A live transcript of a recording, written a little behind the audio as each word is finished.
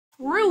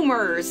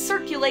rumors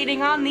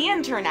circulating on the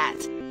internet.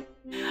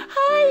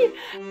 Hi!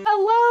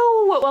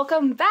 Hello!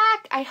 Welcome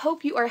back! I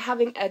hope you are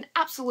having an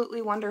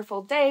absolutely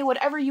wonderful day,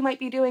 whatever you might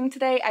be doing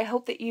today. I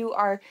hope that you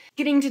are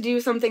getting to do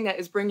something that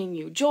is bringing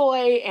you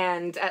joy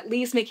and at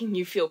least making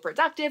you feel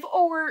productive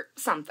or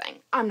something.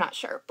 I'm not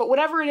sure. But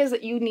whatever it is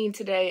that you need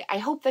today, I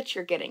hope that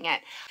you're getting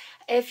it.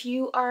 If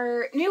you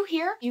are new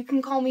here, you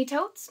can call me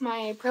Totes.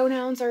 My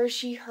pronouns are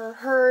she, her,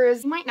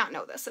 hers. You might not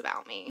know this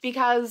about me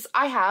because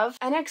I have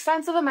an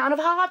extensive amount of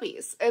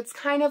hobbies. It's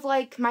kind of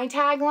like my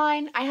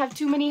tagline, I have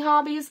too many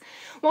hobbies.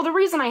 Well, the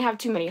reason I have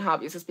too many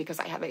hobbies is because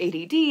I have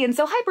ADD, and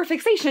so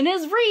hyperfixation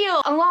is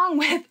real, along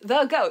with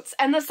the goats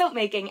and the soap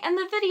making and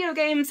the video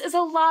games is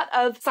a lot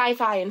of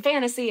sci-fi and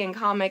fantasy and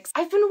comics.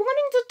 I've been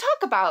wanting to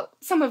talk about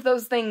some of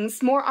those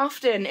things more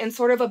often in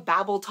sort of a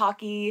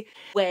Babbletalk-y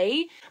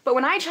way, but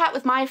when I chat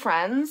with my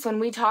friends, when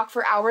we talk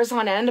for hours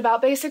on end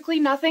about basically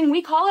nothing,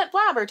 we call it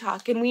blabber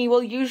talk, and we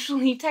will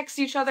usually text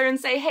each other and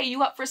say, hey,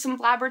 you up for some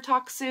blabber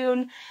talk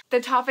soon? The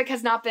topic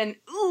has not been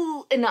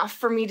enough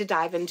for me to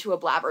dive into a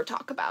blabber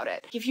talk about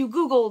it. If you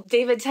Google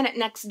David Tennant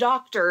next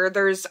Doctor,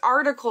 there's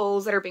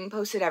articles that are being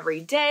posted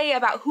every day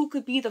about who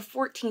could be the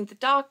 14th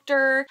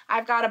Doctor.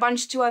 I've got a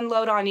bunch to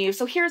unload on you,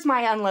 so here's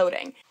my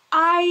unloading.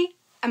 I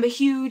am a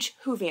huge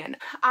Whovian.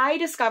 I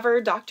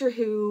discovered Doctor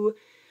Who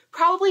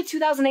probably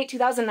 2008,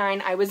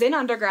 2009. I was in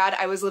undergrad.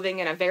 I was living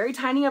in a very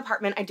tiny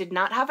apartment. I did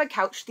not have a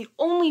couch. The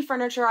only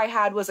furniture I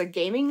had was a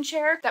gaming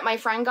chair that my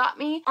friend got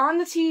me. On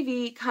the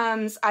TV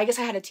comes, I guess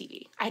I had a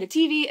TV. I had a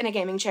TV and a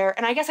gaming chair,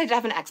 and I guess I did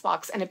have an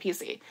Xbox and a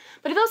PC.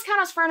 But if those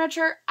count as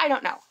furniture, I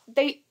don't know.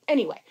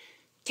 Anyway.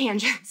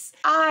 Tangents.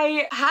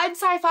 I had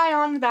sci-fi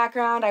on in the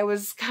background. I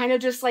was kind of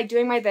just like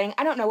doing my thing.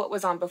 I don't know what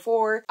was on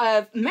before.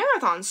 A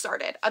marathon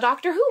started, a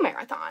Doctor Who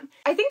marathon.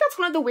 I think that's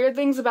one of the weird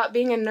things about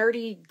being a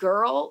nerdy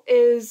girl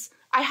is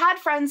I had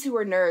friends who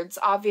were nerds,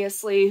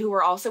 obviously, who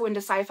were also into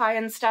sci-fi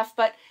and stuff,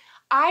 but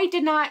I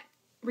did not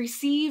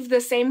receive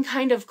the same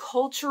kind of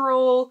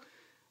cultural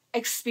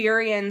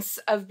experience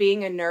of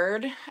being a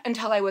nerd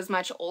until I was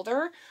much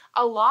older.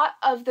 A lot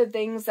of the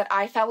things that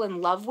I fell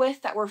in love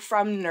with that were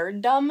from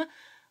nerddom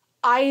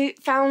I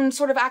found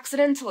sort of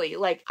accidentally.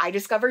 Like, I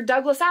discovered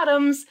Douglas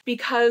Adams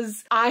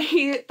because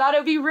I thought it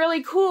would be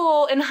really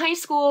cool in high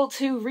school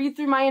to read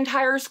through my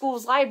entire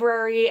school's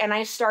library, and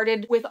I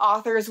started with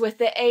authors with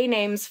the A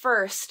names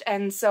first,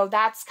 and so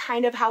that's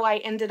kind of how I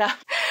ended up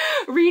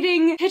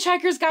reading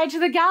Hitchhiker's Guide to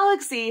the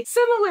Galaxy.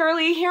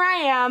 Similarly, here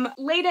I am,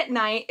 late at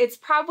night, it's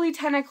probably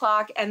 10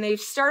 o'clock, and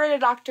they've started a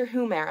Doctor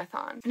Who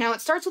marathon. Now,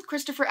 it starts with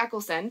Christopher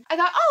Eccleston. I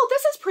thought, oh,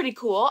 this is pretty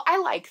cool. I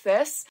like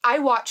this. I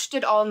watched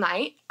it all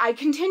night. I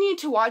continued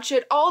to watch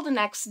it all the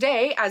next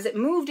day as it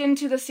moved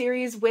into the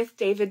series with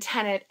David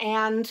Tennant,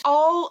 and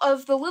all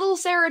of the little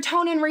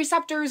serotonin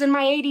receptors in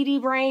my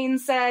ADD brain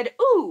said,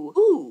 ooh,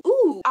 ooh,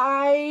 ooh.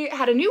 I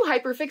had a new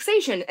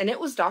hyperfixation, and it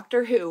was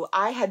Doctor Who.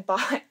 I had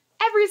bought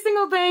every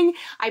single thing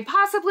I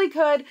possibly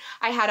could.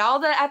 I had all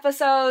the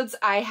episodes,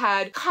 I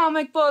had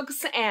comic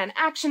books and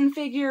action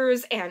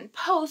figures and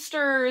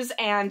posters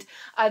and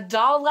a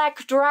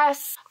Dalek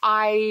dress.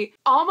 I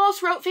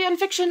almost wrote fan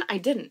fiction. I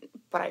didn't,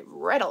 but I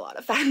read a lot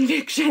of fan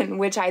fiction,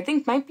 which I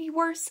think might be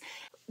worse.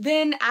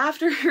 Then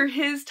after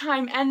his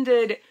time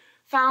ended,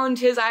 found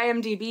his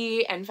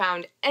IMDb and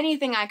found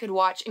anything I could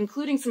watch,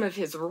 including some of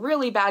his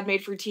really bad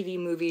made-for-TV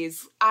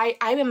movies. I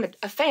am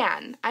a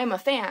fan. I'm a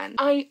fan.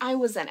 I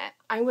was in it.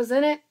 I was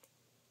in it.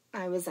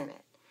 I was in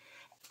it.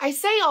 I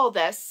say all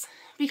this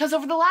because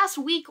over the last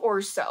week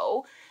or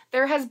so,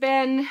 there has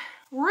been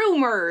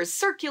rumors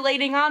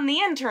circulating on the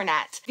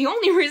internet. The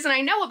only reason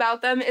I know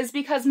about them is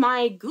because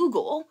my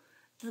Google,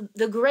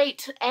 the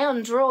great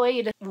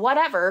android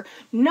whatever,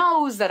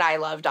 knows that I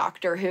love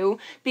Doctor Who,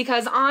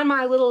 because on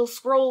my little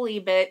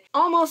scrolly bit,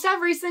 almost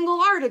every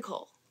single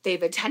article,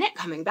 David Tennant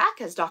coming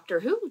back as Doctor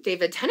Who,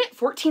 David Tennant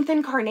 14th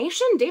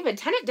incarnation, David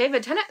Tennant,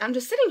 David Tennant. I'm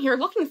just sitting here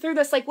looking through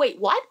this like, wait,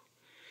 what?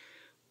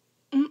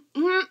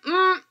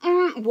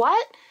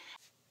 What?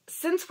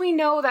 Since we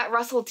know that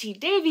Russel T.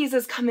 Davies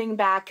is coming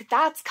back,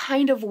 that's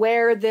kind of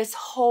where this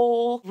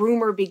whole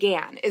rumor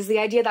began, is the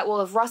idea that,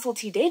 well, if Russel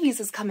T. Davies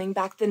is coming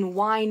back, then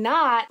why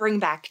not bring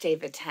back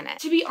David Tennant?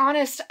 To be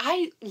honest,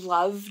 I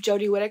love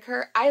Jodie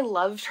Whittaker. I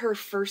loved her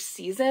first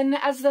season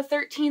as the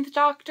 13th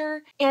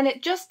Doctor, and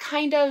it just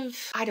kind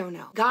of, I don't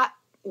know, got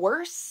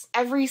worse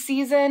every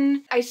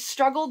season. I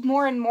struggled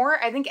more and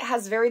more. I think it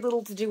has very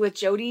little to do with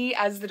Jodie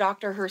as the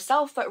Doctor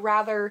herself, but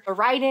rather the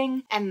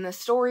writing and the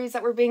stories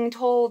that were being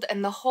told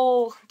and the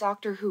whole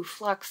Doctor Who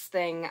flux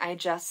thing. I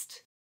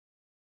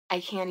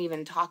can't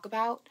even talk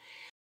about.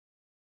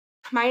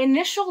 My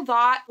initial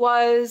thought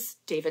was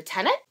David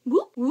Tennant?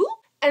 Whoop whoop.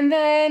 And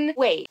then,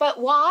 wait, but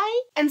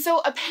why? And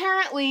so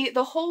apparently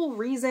the whole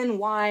reason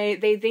why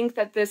they think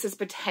that this is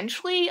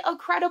potentially a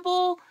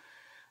credible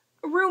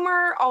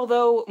rumor,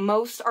 although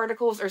most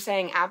articles are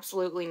saying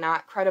absolutely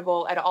not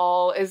credible at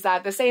all, is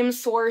that the same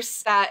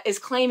source that is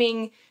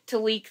claiming to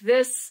leak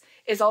this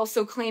is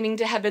also claiming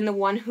to have been the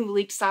one who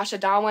leaked Sacha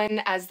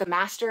Dhawan as the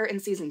Master in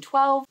season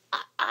 12.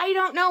 I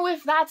don't know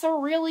if that's a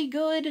really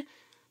good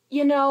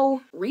you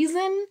know,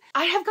 reason.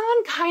 I have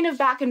gone kind of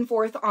back and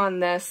forth on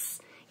this,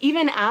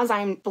 even as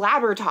I'm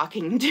blabber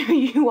talking to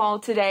you all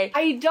today.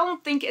 I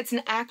don't think it's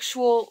an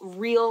actual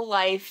real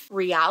life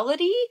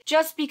reality,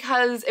 just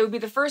because it would be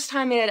the first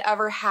time it had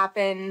ever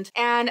happened.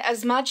 And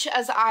as much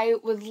as I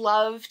would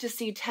love to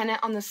see Tennant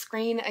on the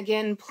screen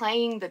again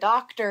playing the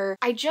Doctor,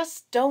 I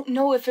just don't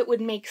know if it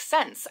would make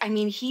sense. I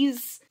mean,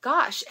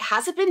 gosh,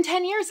 has it been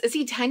 10 years? Is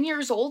he 10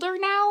 years older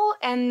now?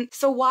 And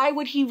so why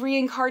would he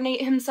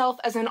reincarnate himself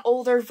as an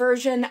older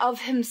version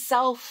of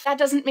himself? That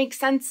doesn't make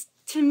sense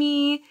to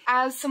me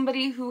as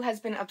somebody who has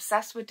been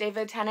obsessed with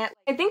David Tennant.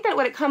 I think that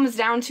what it comes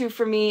down to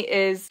for me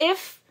is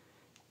if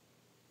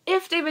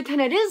David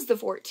Tennant is the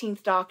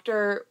 14th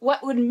Doctor,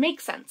 what would make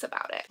sense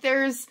about it?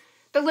 There's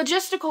the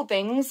logistical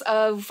things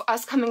of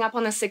us coming up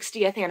on the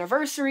 60th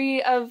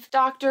anniversary of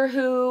Doctor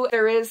Who.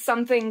 There is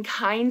something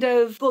kind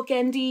of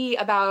bookendy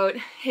about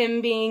him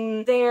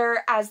being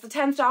there as the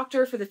 10th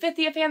Doctor for the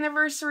 50th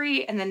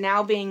anniversary, and then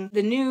now being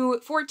the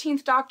new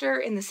 14th Doctor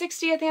in the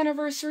 60th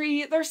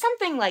anniversary. There's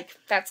something like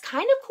that's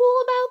kind of cool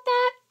about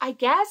that, I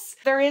guess.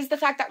 There is the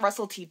fact that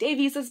Russel T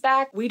Davies is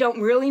back. We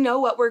don't really know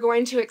what we're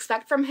going to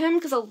expect from him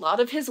because a lot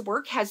of his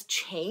work has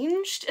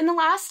changed in the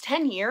last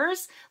 10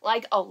 years.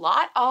 Like, a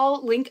lot.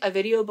 I'll link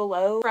a video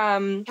below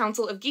from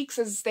Council of Geeks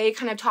as they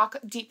kind of talk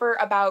deeper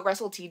about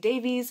Russel T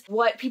Davies,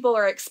 what people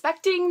are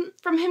expecting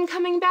from him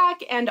coming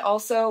back, and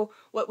also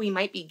what we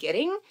might be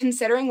getting,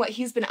 considering what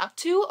he's been up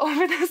to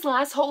over this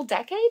last whole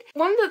decade.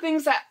 One of the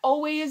things that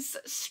always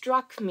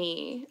struck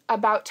me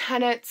about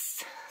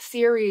Tennant's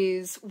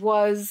series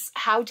was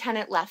how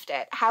Tennant left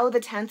it, how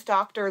the 10th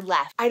Doctor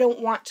left. I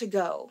don't want to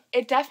go.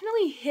 It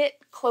definitely hit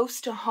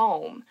close to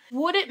home.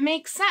 Would it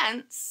make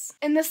sense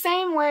in the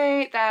same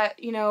way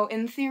that, you know,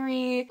 in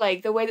theory,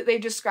 like the way that they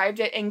described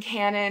it in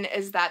canon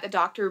is that the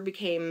Doctor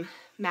became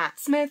Matt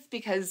Smith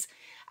because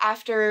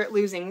after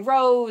losing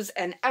Rose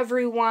and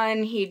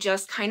everyone, he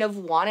just kind of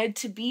wanted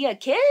to be a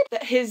kid.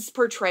 That his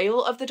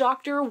portrayal of the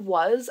Doctor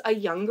was a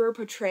younger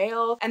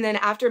portrayal. And then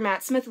after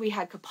Matt Smith, we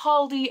had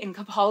Capaldi, and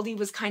Capaldi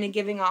was kind of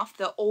giving off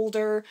the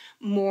older,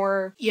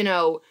 more, you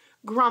know,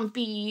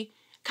 grumpy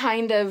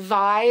kind of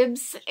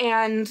vibes.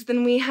 And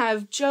then we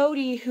have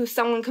Jodie, who's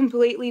someone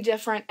completely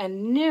different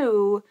and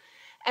new.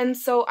 And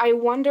so I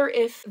wonder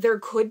if there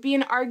could be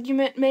an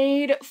argument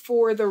made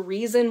for the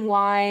reason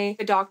why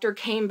the Doctor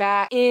came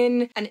back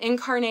in an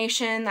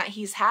incarnation that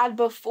he's had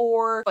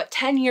before, but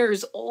 10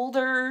 years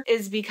older,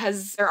 is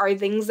because there are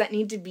things that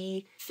need to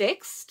be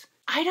fixed.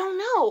 I don't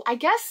know. I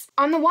guess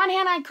on the one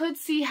hand, I could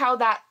see how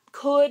that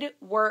could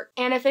work.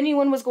 And if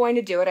anyone was going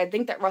to do it, I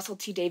think that Russel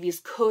T Davies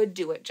could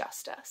do it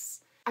justice.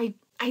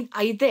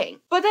 I think.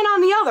 But then on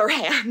the other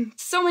hand,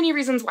 so many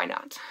reasons why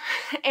not.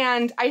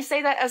 And I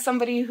say that as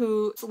somebody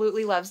who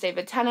absolutely loves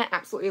David Tennant,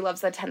 absolutely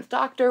loves the 10th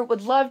Doctor,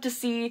 would love to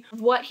see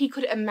what he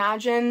could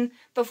imagine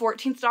the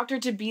 14th Doctor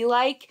to be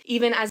like,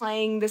 even as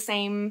playing the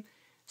same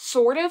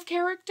sort of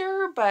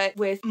character, but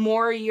with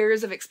more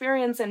years of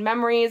experience and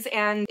memories.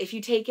 And if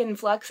you take in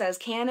Flux as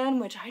canon,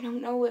 which I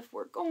don't know if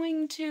we're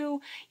going to,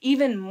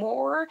 even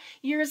more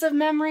years of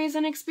memories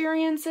and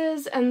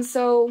experiences. And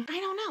so, I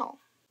don't know.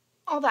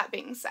 All that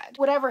being said,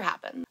 whatever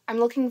happens, I'm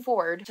looking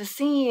forward to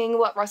seeing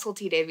what Russel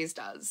T Davies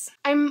does.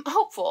 I'm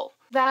hopeful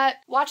that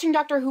watching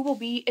Doctor Who will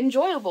be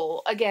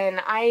enjoyable again.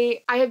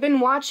 I have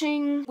been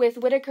watching with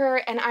Whittaker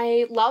and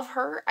I love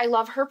her. I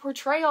love her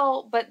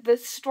portrayal, but the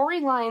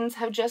storylines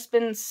have just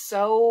been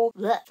so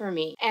bleh for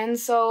me. And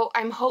so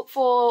I'm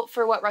hopeful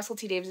for what Russel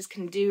T Davies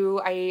can do.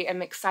 I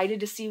am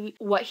excited to see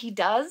what he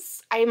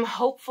does. I'm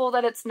hopeful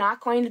that it's not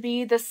going to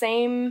be the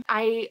same.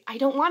 I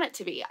don't want it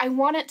to be. I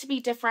want it to be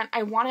different.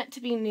 I want it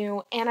to be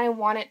new, and I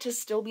want it to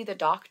still be the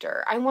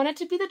Doctor. I want it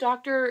to be the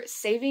Doctor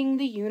saving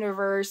the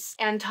universe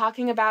and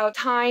talking about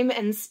time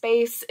and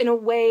space in a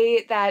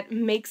way that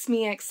makes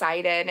me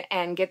excited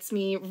and gets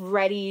me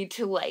ready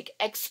to like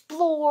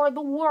explore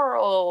the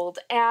world.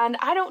 And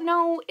I don't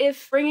know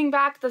if bringing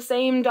back the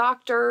same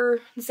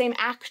Doctor, the same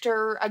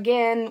actor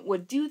again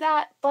would do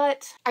that,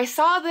 but I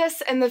saw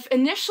this and the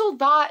initial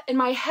thought in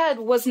my head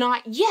was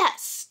not,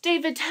 yes,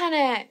 David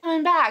Tennant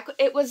coming back.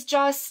 It was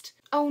just,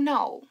 oh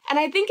no. And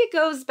I think it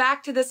goes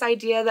back to this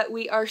idea that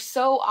we are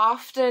so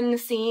often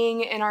seeing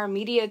in our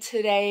media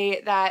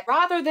today that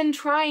rather than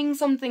trying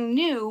something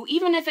new,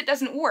 even if it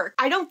doesn't work,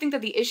 I don't think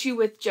that the issue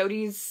with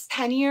Jodie's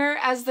tenure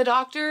as the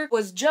Doctor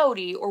was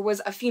Jodie or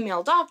was a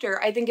female Doctor.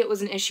 I think it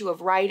was an issue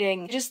of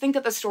writing. I just think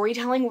that the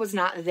storytelling was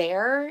not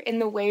there in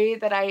the way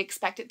that I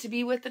expect it to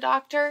be with the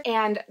Doctor.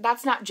 And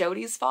that's not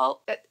Jodie's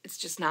fault. It's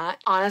just not.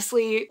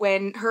 Honestly,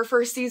 when her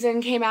first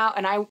season came out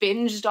and I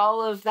binged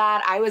all of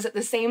that, I was at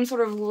the same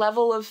sort of level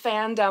level of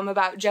fandom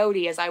about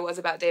Jodie as I was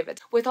about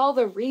David. With all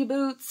the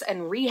reboots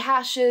and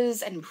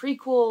rehashes and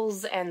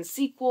prequels and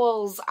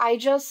sequels,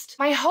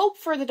 my hope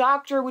for the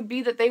Doctor would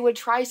be that they would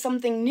try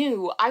something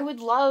new. I would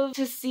love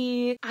to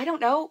see, I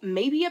don't know,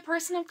 maybe a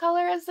person of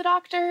color as the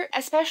Doctor,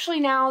 especially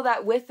now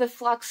that with the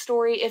Flux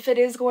story, if it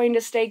is going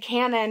to stay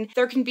canon,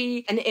 there can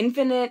be an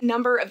infinite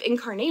number of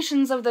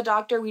incarnations of the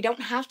Doctor. We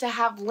don't have to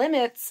have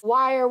limits.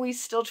 Why are we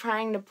still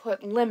trying to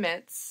put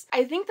limits?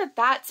 I think that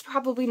that's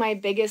probably my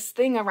biggest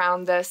thing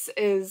around this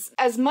is,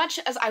 as much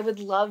as I would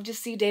love to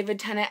see David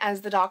Tennant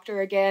as the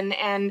Doctor again,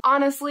 and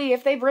honestly,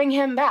 if they bring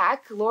him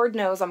back, Lord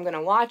knows I'm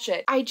gonna watch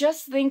it. I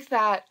just think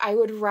that I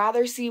would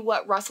rather see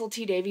what Russel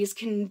T Davies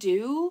can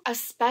do,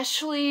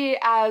 especially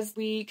as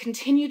we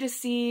continue to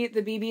see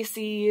the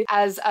BBC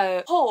as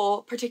a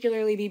whole,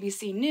 particularly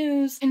BBC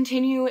News,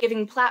 continue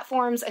giving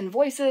platforms and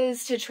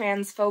voices to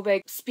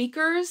transphobic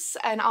speakers,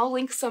 and I'll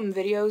link some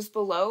videos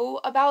below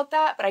about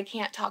that, but I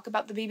can't talk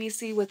about the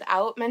BBC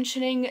without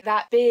mentioning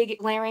that big,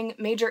 glaring,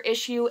 major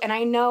issue. And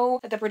I know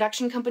that the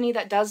production company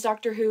that does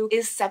Doctor Who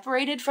is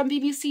separated from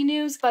BBC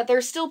News, but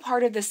they're still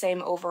part of the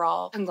same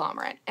overall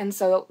conglomerate, and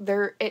so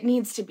it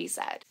needs to be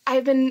said.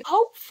 I've been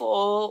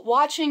hopeful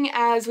watching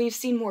as we've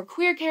seen more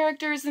queer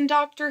characters in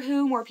Doctor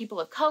Who, more people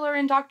of color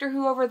in Doctor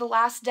Who over the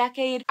last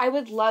decade. I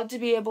would love to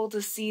be able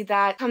to see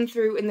that come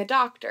through in the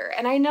Doctor.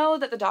 And I know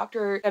that the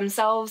Doctor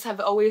themselves have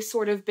always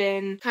sort of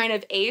been kind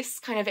of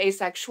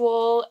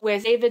asexual,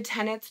 with David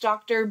Tennant's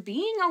Doctor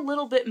being a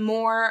little bit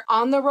more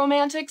on the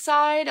romantic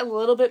side, a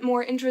little bit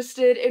more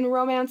interested in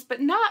romance,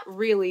 but not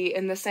really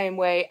in the same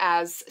way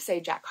as, say,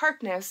 Jack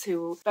Harkness,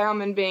 who,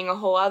 Barrowman being a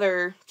whole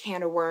other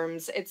can of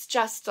worms, it's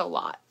just a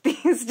lot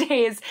these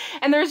days.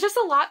 And there's just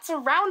a lot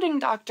surrounding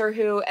Doctor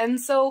Who, and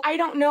so I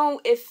don't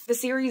know if the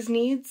series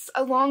needs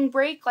a long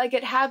break like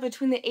it had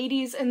between the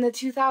 80s and the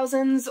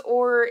 2000s,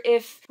 or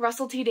if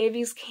Russel T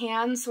Davies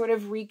can sort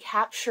of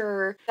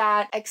recapture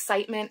that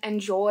excitement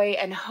and joy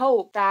and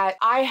hope that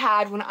I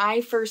had when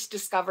I first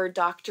discovered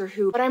Doctor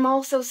Who. But I'm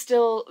also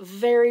still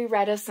very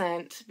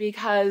reticent,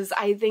 because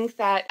I think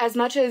that as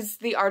much as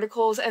the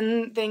articles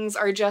and things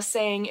are just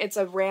saying it's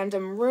a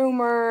random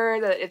rumor,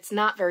 that it's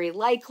not very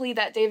likely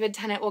that David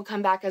Tennant will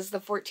come back as the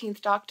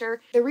 14th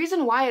Doctor, the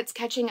reason why it's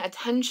catching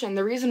attention,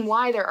 the reason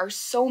why there are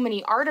so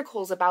many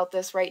articles about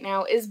this right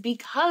now, is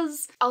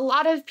because a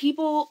lot of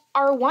people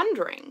are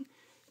wondering.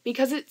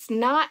 Because it's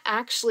not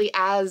actually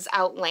as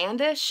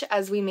outlandish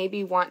as we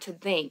maybe want to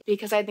think.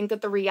 Because I think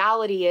that the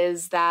reality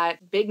is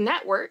that big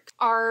networks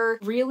are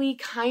really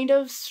kind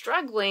of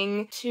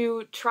struggling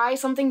to try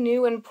something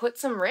new and put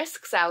some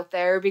risks out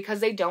there because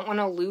they don't want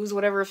to lose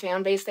whatever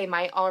fan base they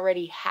might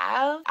already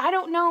have. I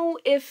don't know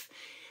if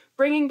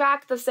bringing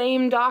back the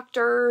same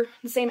Doctor,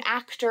 the same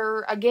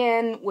actor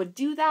again would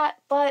do that,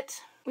 but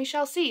we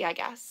shall see, I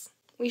guess.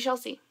 We shall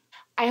see.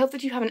 I hope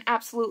that you have an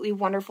absolutely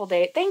wonderful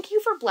day. Thank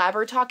you for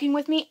blabber talking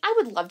with me. I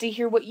would love to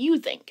hear what you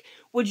think.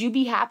 Would you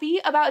be happy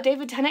about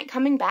David Tennant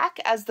coming back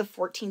as the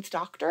 14th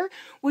Doctor?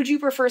 Would you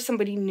prefer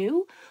somebody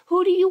new?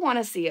 Who do you want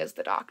to see as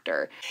the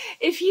Doctor?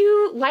 If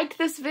you liked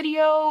this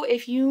video,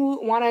 if you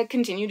want to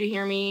continue to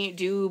hear me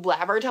do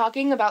blabber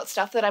talking about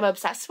stuff that I'm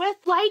obsessed with,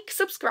 like,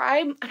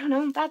 subscribe, I don't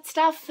know, that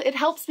stuff. It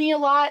helps me a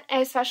lot,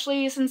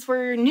 especially since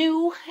we're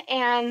new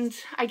and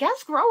I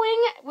guess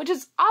growing, which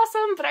is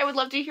awesome, but I would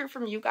love to hear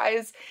from you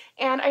guys.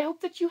 And I hope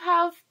that you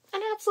have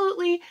an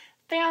absolutely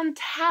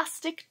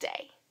fantastic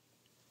day.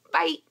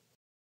 Bye.